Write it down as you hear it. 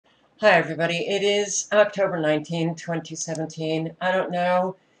Hi, everybody. It is October 19, 2017. I don't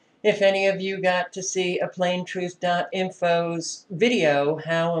know if any of you got to see aplanetruth.info's video,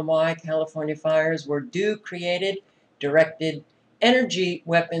 How and Why California Fires Were Created, Directed, Energy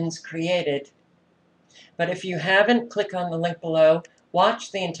Weapons Created. But if you haven't, click on the link below.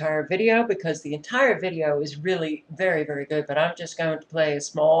 Watch the entire video because the entire video is really very, very good. But I'm just going to play a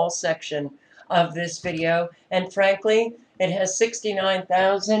small section of this video. And frankly, it has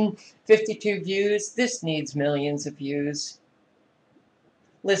 69,052 views. This needs millions of views.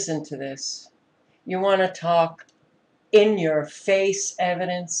 Listen to this. You want to talk in your face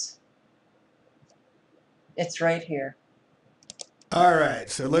evidence? It's right here. All right,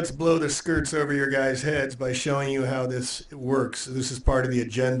 so let's blow the skirts over your guys' heads by showing you how this works. This is part of the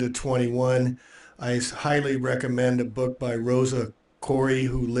Agenda 21. I highly recommend a book by Rosa,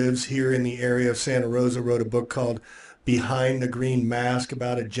 who lives here in the area of Santa Rosa, wrote a book called Behind the Green Mask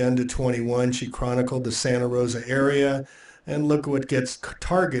about Agenda 21. She chronicled the Santa Rosa area, and look what gets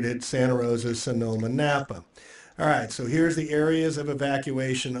targeted: Santa Rosa, Sonoma, Napa. All right, so here's the areas of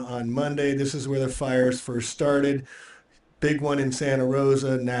evacuation on Monday. This is where the fires first started. Big one in Santa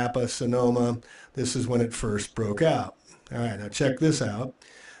Rosa, Napa, Sonoma. This is when it first broke out. All right, now check this out.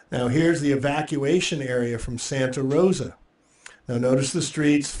 Now here's the evacuation area from Santa Rosa. Now notice the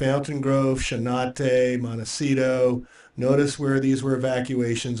streets: Fountain Grove, Chanate, Montecito. Notice where these were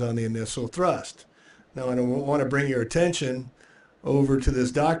evacuations on the initial thrust. Now I want to bring your attention over to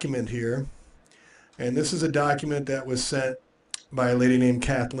this document here. And this is a document that was sent by a lady named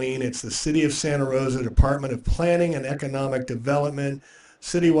Kathleen. It's the City of Santa Rosa Department of Planning and Economic Development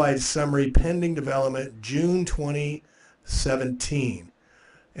Citywide Summary Pending Development, June 2017.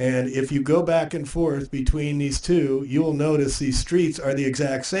 And if you go back and forth between these two, you will notice these streets are the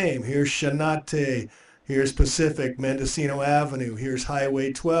exact same. Here's Chanate, here's Pacific, Mendocino Avenue, here's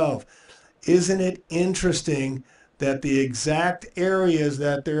Highway 12. Isn't it interesting that the exact areas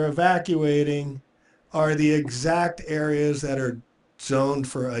that they're evacuating are the exact areas that are zoned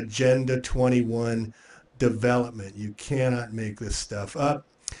for Agenda 21 development? You cannot make this stuff up.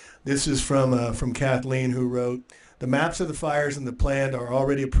 This is from Kathleen, who wrote, "The maps of the fires and the planned or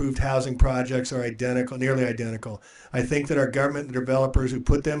already approved housing projects are identical, nearly identical. I think that our government and developers who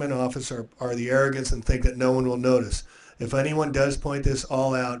put them in office are the arrogance and think that no one will notice. If anyone does point this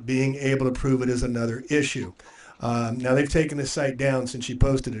all out, being able to prove it is another issue." Now they've taken this site down since she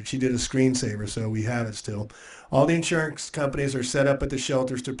posted it. She did a screensaver, so we have it still. "All the insurance companies are set up at the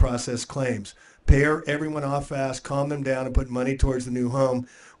shelters to process claims. Pay everyone off fast, calm them down, and put money towards the new home.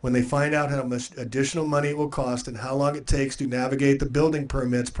 When they find out how much additional money it will cost and how long it takes to navigate the building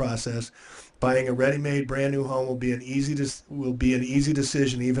permits process, buying a ready-made brand new home will be an easy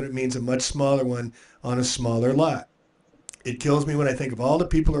decision, even if it means a much smaller one on a smaller lot. It kills me when I think of all the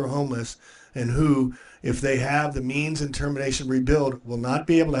people who are homeless and who, if they have the means and determination to rebuild, will not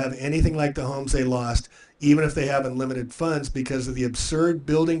be able to have anything like the homes they lost, even if they have unlimited funds, because of the absurd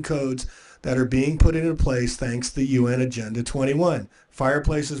building codes that are being put into place thanks to the UN Agenda 21.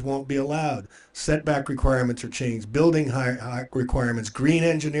 Fireplaces won't be allowed. Setback requirements are changed. Building height requirements. Green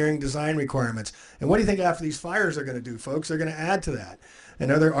engineering design requirements. And what do you think after these fires are going to do, folks? They're going to add to that.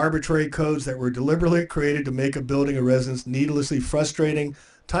 And other arbitrary codes that were deliberately created to make a building a residence needlessly frustrating,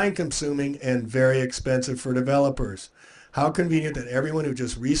 time-consuming, and very expensive for developers. How convenient that everyone who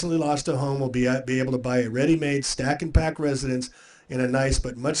just recently lost a home will be able to buy a ready-made stack and pack residence in a nice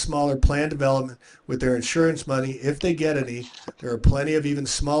but much smaller planned development with their insurance money, if they get any. There are plenty of even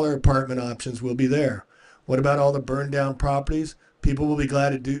smaller apartment options will be there. What about all the burned down properties? People will be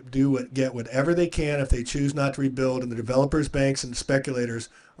glad to get whatever they can if they choose not to rebuild, and the developers, banks, and speculators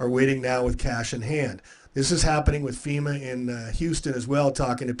are waiting now with cash in hand." This is happening with FEMA in Houston as well,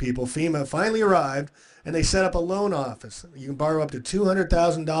 talking to people. FEMA finally arrived, and they set up a loan office. You can borrow up to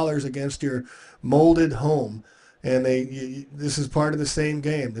 $200,000 against your molded home. And this is part of the same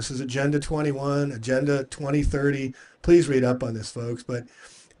game. This is Agenda 21, Agenda 2030. Please read up on this, folks. But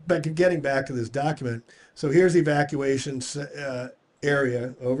getting back to this document, so here's the evacuation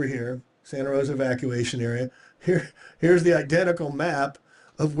area over here, Santa Rosa evacuation area. Here's the identical map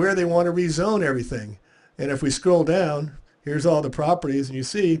of where they want to rezone everything. And if we scroll down, here's all the properties, and you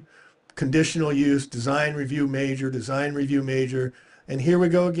see conditional use, design review major, design review major. And here we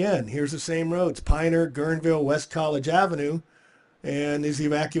go again. Here's the same roads: Piner, Guerneville, West College Avenue. And this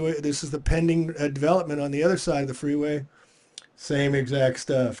is the pending development on the other side of the freeway. Same exact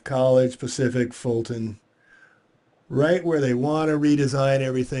stuff: College, Pacific, Fulton. Right where they want to redesign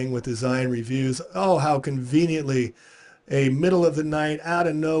everything with design reviews. Oh, how conveniently a middle of the night, out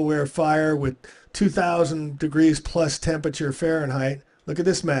of nowhere fire with 2,000 degrees plus temperature Fahrenheit. Look at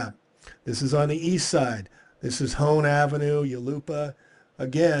this map. This is on the east side. This is Hone Avenue, Yalupa.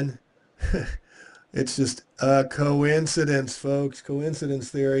 Again, it's just a coincidence, folks. Coincidence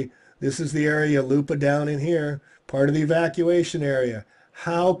theory. This is the area, Yalupa down in here, part of the evacuation area.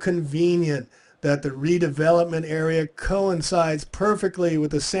 How convenient that the redevelopment area coincides perfectly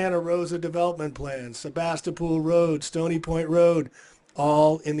with the Santa Rosa development plan, Sebastopol Road, Stony Point Road,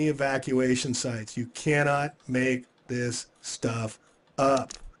 all in the evacuation sites. You cannot make this stuff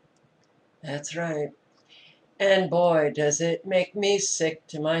up. That's right. And boy, does it make me sick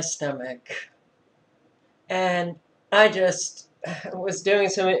to my stomach. And I just was doing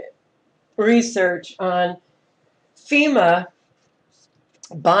some research on FEMA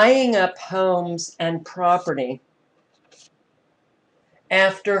buying up homes and property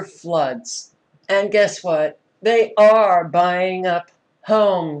after floods. And guess what? They are buying up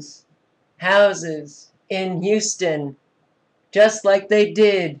homes, houses in Houston, just like they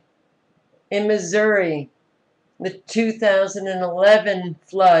did in Missouri, the 2011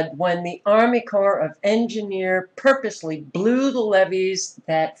 flood, when the Army Corps of Engineers purposely blew the levees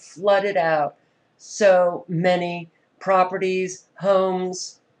that flooded out so many properties,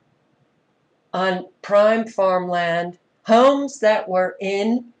 homes on prime farmland, homes that were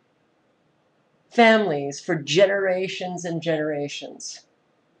in families for generations and generations.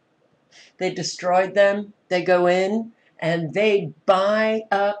 They destroyed them. They go in and they buy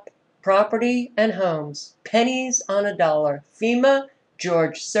up property and homes, pennies on a dollar. FEMA,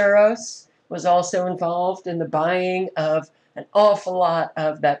 George Soros was also involved in the buying of an awful lot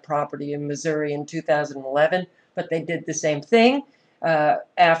of that property in Missouri in 2011, but they did the same thing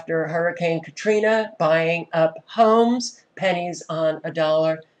after Hurricane Katrina, buying up homes, pennies on a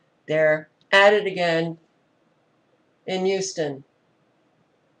dollar. They're at it again in Houston.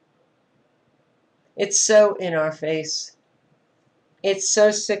 It's so in our face. It's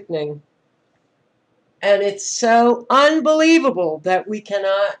so sickening. And it's so unbelievable that we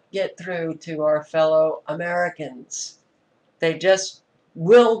cannot get through to our fellow Americans. They just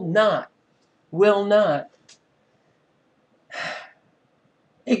will not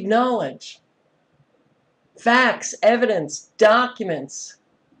acknowledge facts, evidence, documents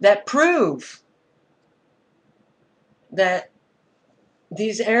that prove that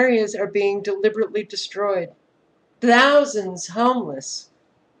these areas are being deliberately destroyed. Thousands homeless.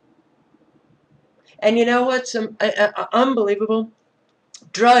 And you know what's unbelievable?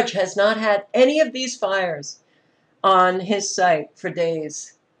 Drudge has not had any of these fires on his site for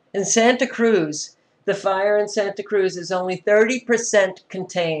days. In Santa Cruz, the fire in Santa Cruz is only 30%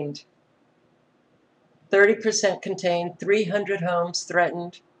 contained. 30% contained, 300 homes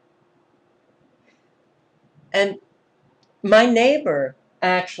threatened. And my neighbor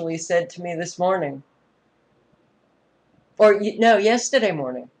actually said to me this morning, or no, yesterday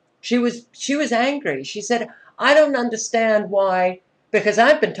morning, she was angry. She said, I don't understand why, because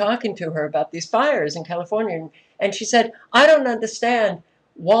I've been talking to her about these fires in California, and she said, I don't understand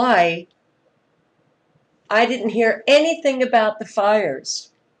why I didn't hear anything about the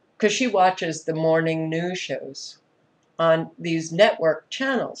fires, because she watches the morning news shows on these network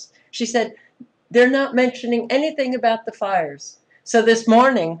channels. She said, they're not mentioning anything about the fires. So this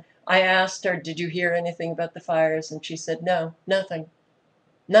morning, I asked her, did you hear anything about the fires? And she said, no, nothing.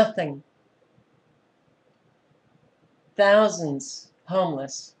 Nothing. Thousands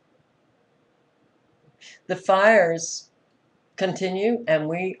homeless. The fires continue, and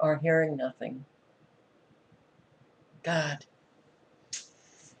we are hearing nothing. God.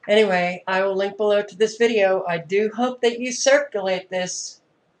 Anyway, I will link below to this video. I do hope that you circulate this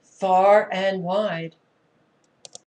far and wide.